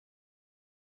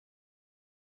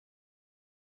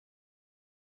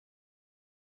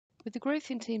With the growth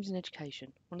in teams in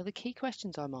education, one of the key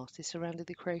questions I'm asked is surrounding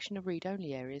the creation of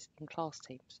read-only areas in class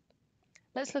teams.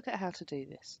 Let's look at how to do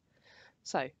this.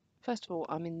 So, first of all,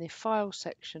 I'm in the file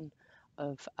section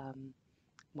of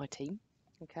my team.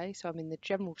 Okay, so I'm in the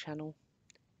general channel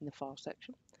in the file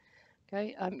section.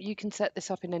 Okay, you can set this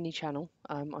up in any channel.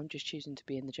 I'm just choosing to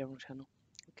be in the general channel.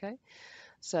 Okay,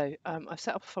 so I've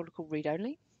set up a folder called read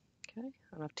only. Okay,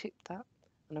 and I've ticked that,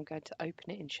 and I'm going to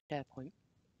open it in SharePoint.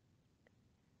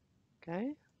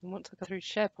 Okay, and once I go through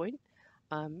SharePoint,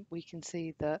 we can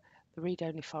see that the read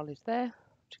only file is there.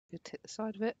 Just tick the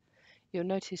side of it. You'll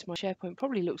notice my SharePoint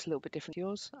probably looks a little bit different to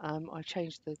yours. I've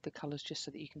changed the colours just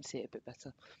so that you can see it a bit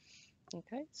better.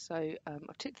 Okay, so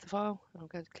I've ticked the file, and I'm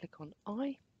going to click on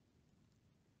I,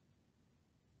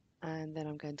 and then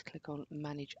I'm going to click on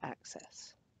Manage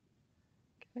Access.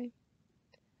 Okay,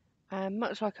 and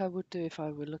much like I would do if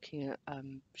I were looking at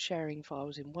sharing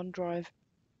files in OneDrive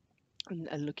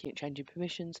and looking at changing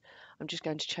permissions, I'm just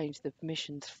going to change the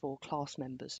permissions for class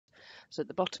members. So at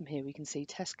the bottom here we can see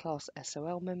test class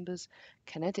SOL members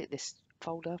can edit this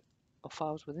folder or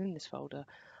files within this folder.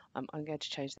 I'm going to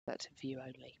change that to view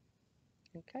only.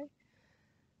 Okay.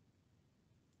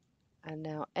 And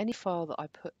now any file that I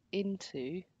put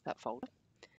into that folder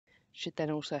should then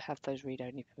also have those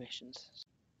read-only permissions.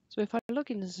 So if I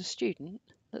log in as a student,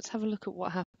 let's have a look at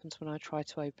what happens when I try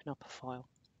to open up a file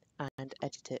and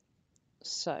edit it.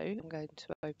 So I'm going to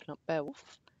open up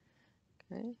Beowulf,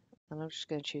 okay, and I'm just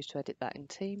going to choose to edit that in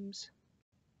Teams.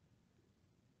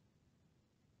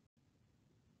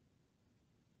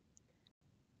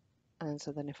 And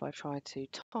so then if I try to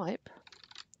type,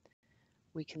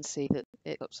 we can see that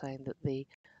it's saying that the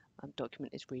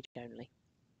document is read-only.